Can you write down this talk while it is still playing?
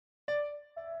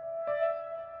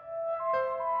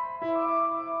Hello,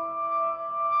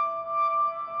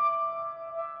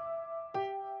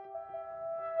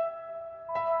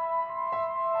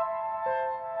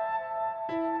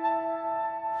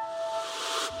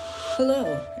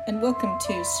 and welcome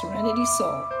to Serenity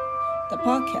Soul, the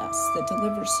podcast that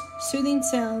delivers soothing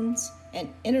sounds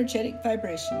and energetic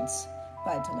vibrations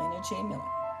by Delana J. Miller.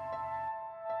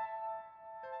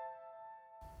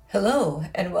 Hello,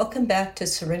 and welcome back to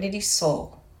Serenity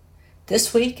Soul.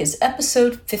 This week is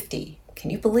episode 50.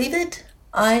 Can you believe it?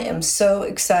 I am so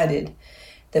excited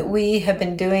that we have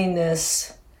been doing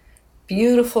this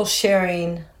beautiful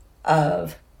sharing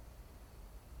of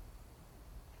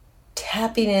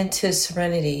tapping into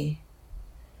serenity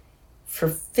for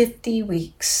 50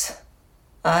 weeks.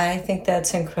 I think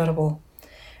that's incredible.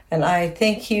 And I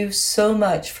thank you so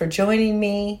much for joining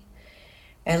me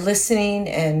and listening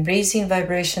and raising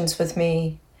vibrations with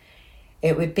me.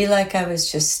 It would be like I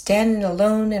was just standing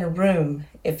alone in a room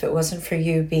if it wasn't for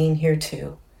you being here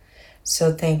too.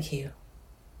 So thank you.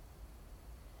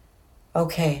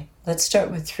 Okay, let's start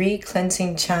with 3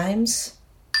 cleansing chimes.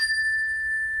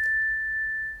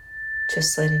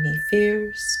 Just let any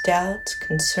fears, doubts,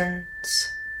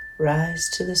 concerns rise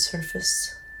to the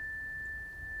surface.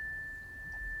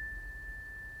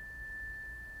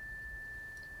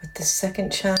 With the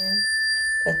second chime,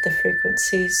 let the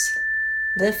frequencies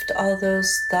lift all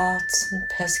those thoughts and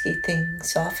pesky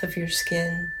things off of your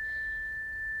skin,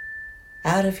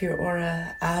 out of your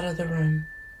aura, out of the room.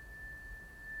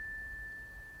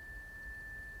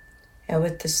 And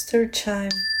with this third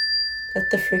chime, let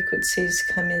the frequencies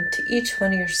come into each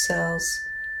one of your cells,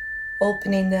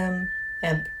 opening them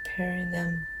and preparing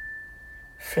them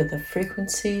for the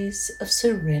frequencies of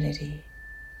serenity.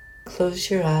 Close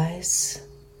your eyes.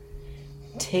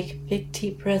 Take a big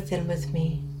deep breath in with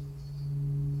me.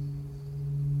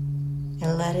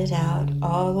 And let it out,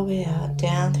 all the way out,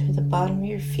 down through the bottom of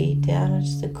your feet, down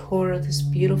into the core of this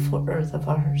beautiful earth of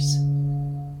ours.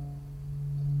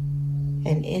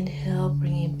 And inhale,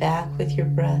 bringing back with your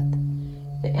breath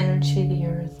the energy of the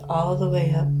earth all the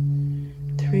way up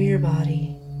through your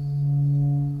body,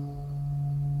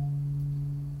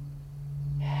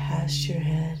 past your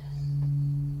head,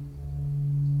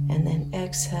 and then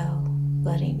exhale,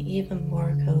 letting even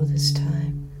more go this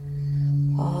time,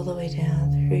 all the way down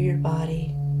through your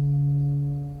body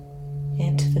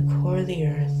into the core of the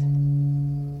earth.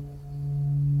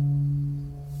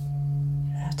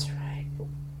 That's right.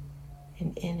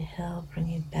 And inhale,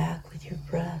 bringing back with your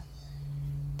breath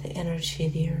the energy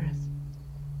of the earth,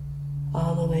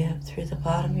 all the way up through the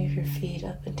bottom of your feet,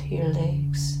 up into your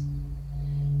legs,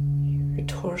 your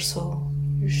torso,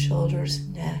 your shoulders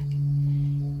and neck,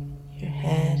 your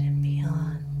head and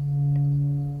beyond.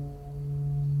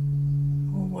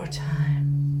 One more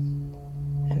time,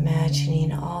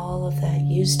 imagining all of that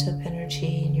used up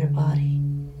energy in your body,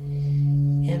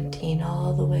 emptying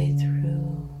all the way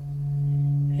through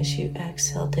as you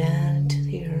exhale down into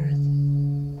the earth,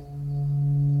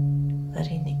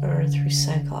 letting the earth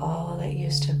recycle all that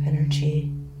used up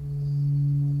energy.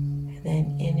 And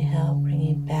then inhale,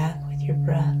 bringing back with your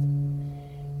breath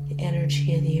the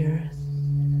energy of the earth,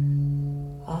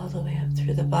 all the way up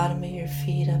through the bottom of your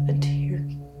feet, up into your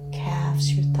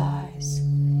calves, your thighs,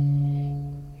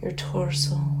 your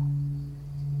torso,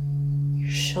 your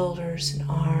shoulders and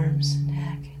arms,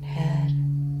 neck and head.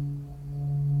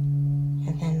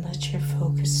 And then let your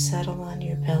focus settle on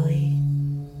your belly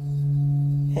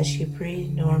as you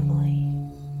breathe normally,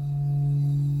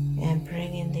 and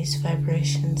bring in these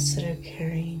vibrations that are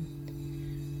carrying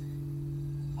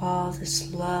all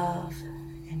this love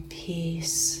and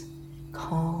peace,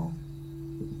 calm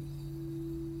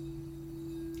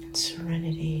and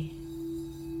serenity,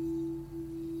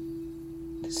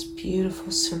 this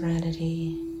beautiful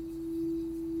serenity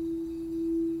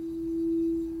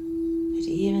that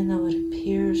even though it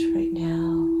appears right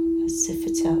now as if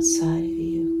it's outside of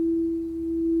you,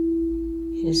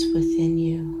 it is within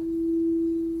you.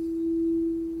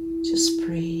 Just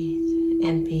breathe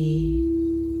and be.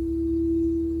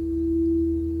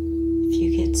 If you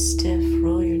get stiff,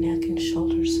 roll your neck and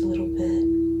shoulders a little bit,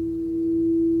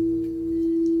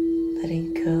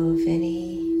 letting go of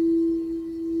any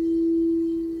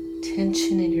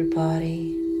tension in your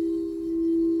body.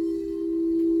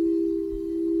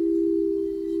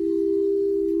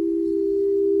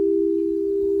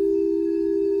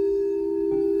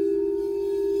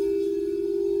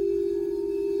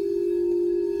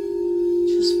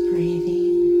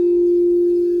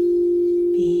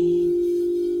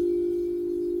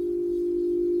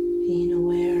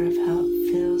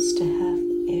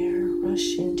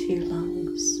 rush into your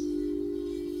lungs,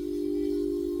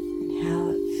 and how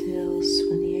it feels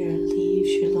when the air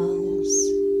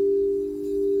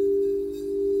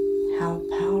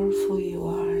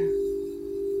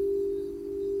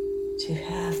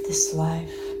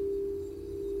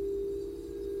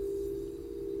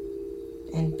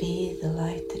and be the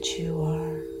light that you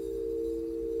are.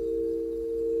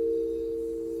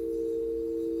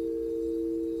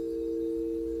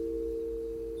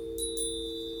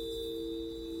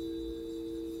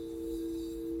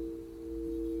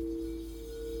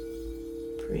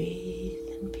 Breathe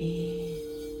and be,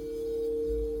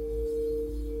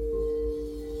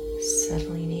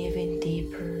 settling even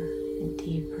deeper and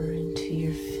deeper into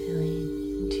your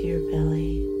feeling, into your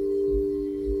belly.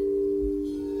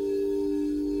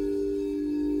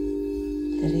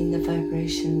 Letting the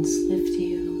vibrations lift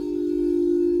you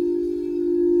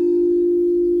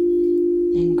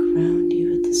and ground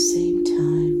you at the same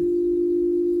time.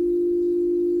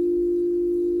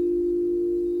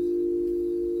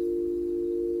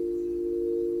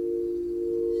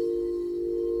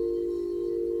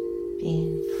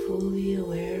 Being fully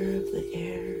aware of the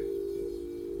air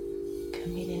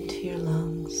coming into your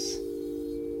lungs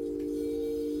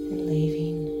and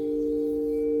leaving.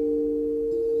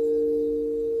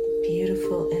 The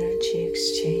beautiful energy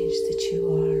exchange that you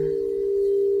are.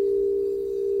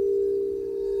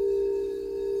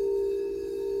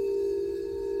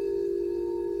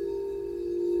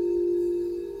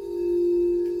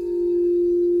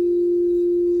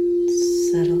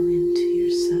 Settle into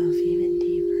yourself even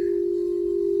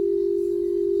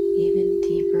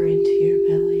deeper into your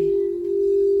belly,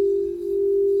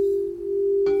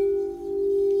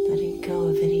 letting go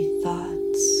of any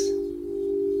thoughts,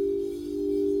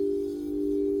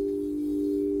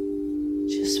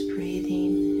 just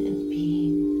breathing and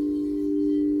being.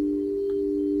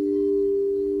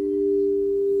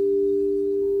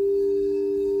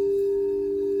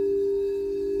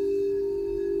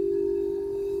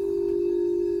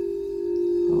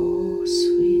 Oh,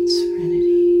 sweet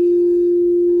serenity.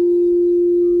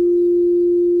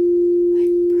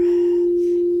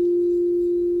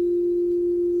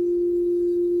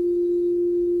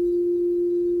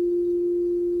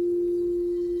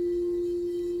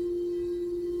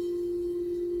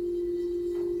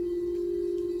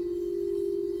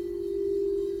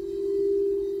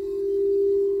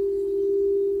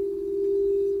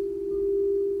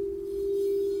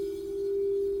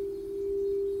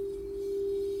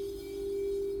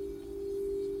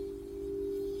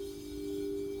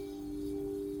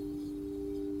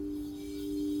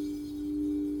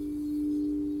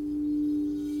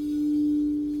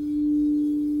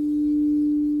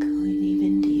 Going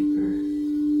even deeper,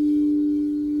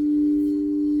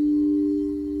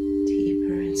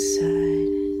 deeper inside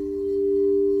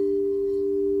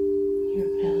your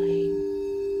belly,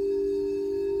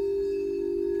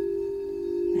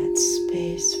 that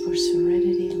space where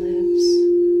serenity lives.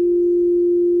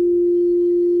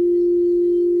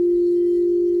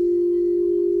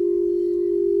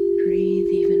 Breathe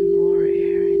even more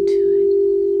air into it,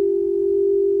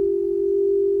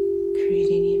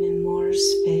 creating even more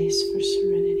space for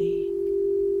serenity,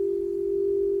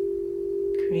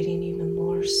 creating even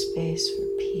more space for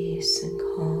peace and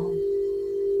calm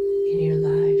in your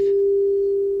life.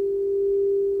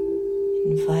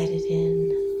 Invite it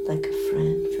in like a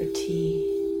friend for tea.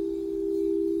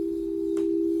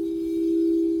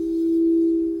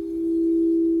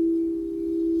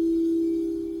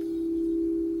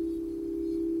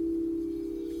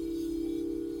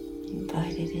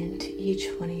 Invite it into each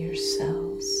one of your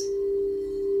cells.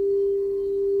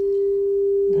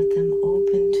 Let them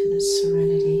open to the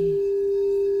serenity.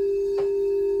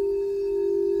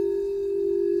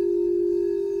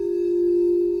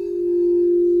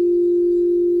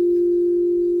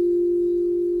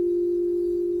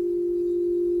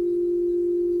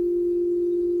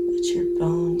 Let your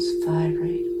bones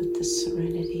vibrate with the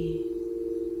serenity.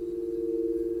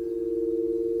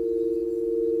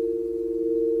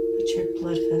 Let your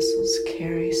blood vessels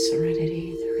carry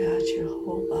serenity throughout your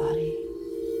whole body.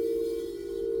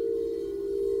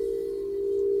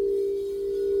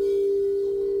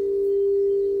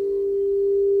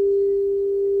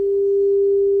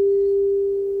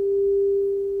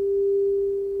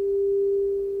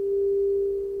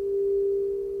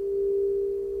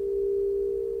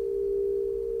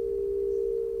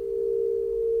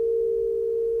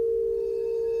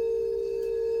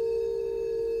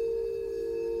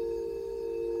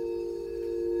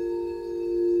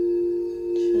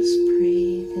 Just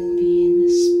breathe and be in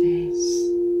this space,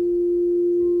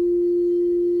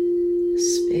 a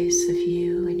space of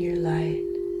you and your light.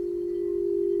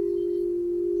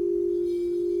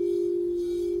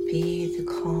 Be the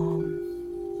calm.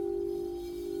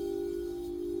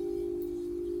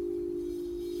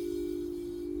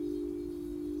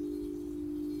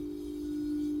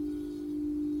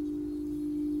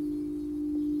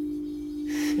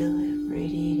 Fill it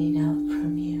radiating out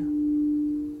from you,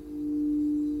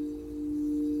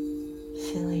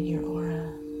 filling your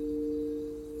aura,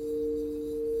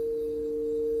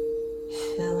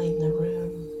 filling the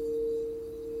room,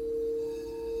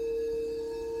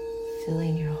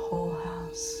 filling your whole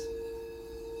house,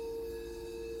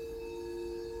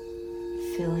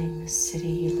 filling the city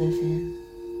you live in,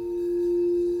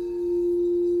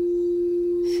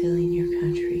 filling your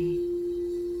country.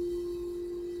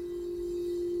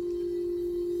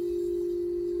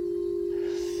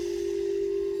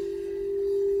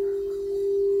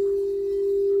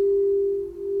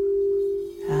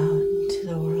 Out into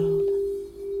the world,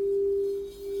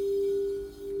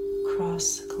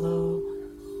 across the globe,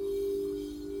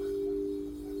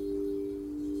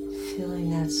 feeling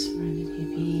that serenity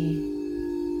be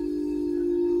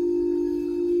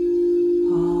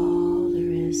all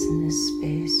there is in this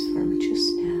space for just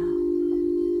now.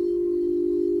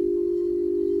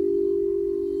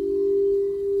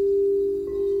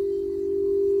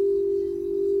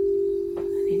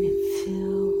 Letting it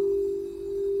fill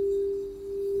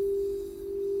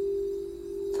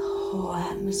the whole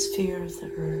atmosphere of the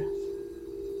earth.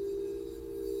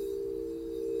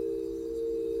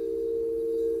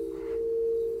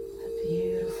 A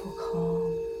beautiful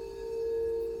calm.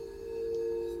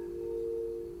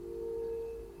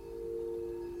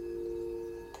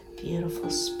 Beautiful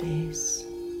space.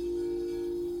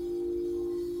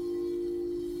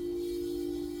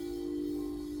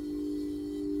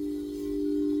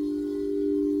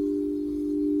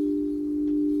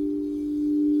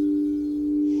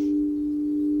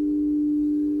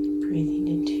 Breathing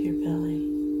into your belly.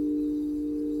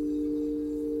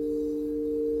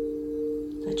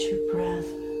 Let your breath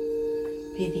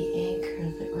be the anchor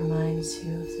that reminds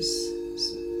you of this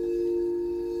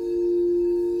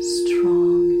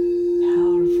strong,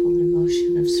 powerful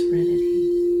emotion of serenity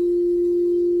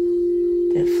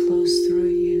that flows through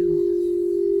you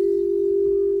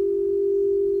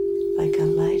like a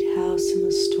lighthouse in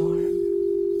a storm.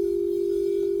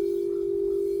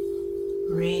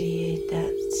 Radiate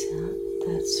that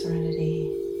serenity.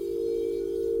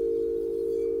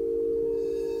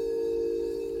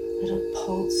 Let it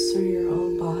pulse through your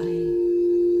own body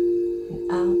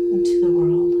and out into the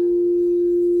world.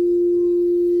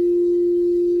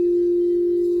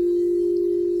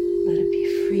 Let it be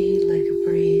free like a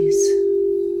breeze.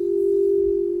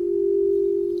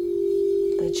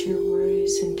 Let your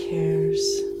worries and cares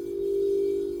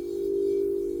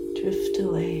drift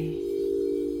away.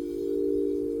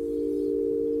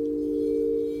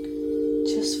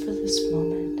 Just for this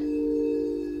moment,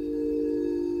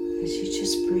 as you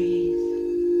just breathe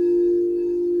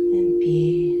and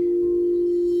be,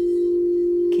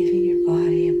 giving your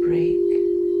body a break,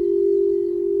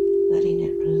 letting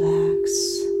it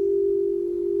relax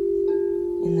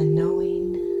in the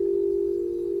knowing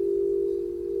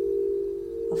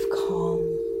of calm.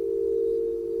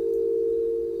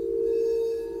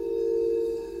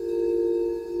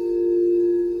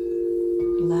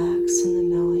 Relax in the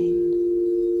knowing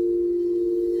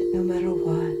that no matter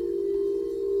what,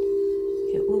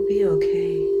 it will be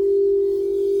okay.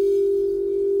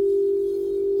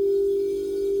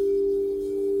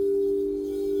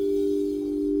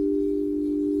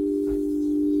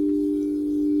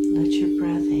 Let your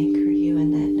breath anchor you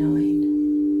in that knowing.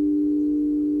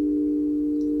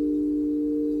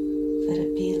 Let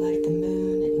it be like the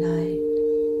moon at night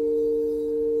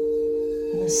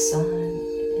and the sun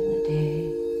in the day.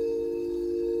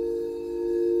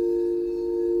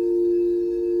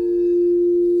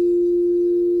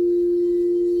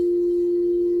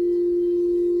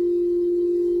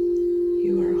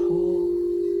 You are whole.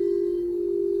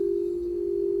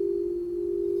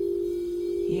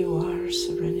 You are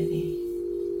serenity.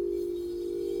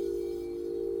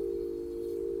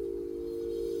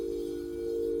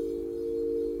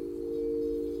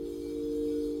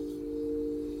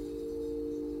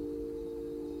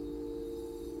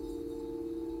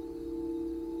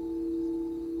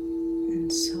 And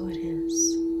so it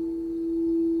is.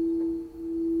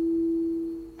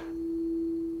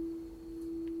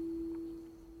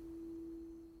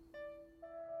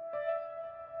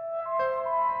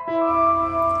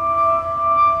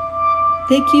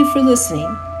 Thank you for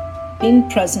listening, being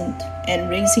present, and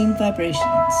raising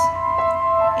vibrations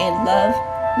in love,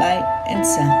 light, and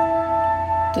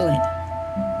sound. Delana.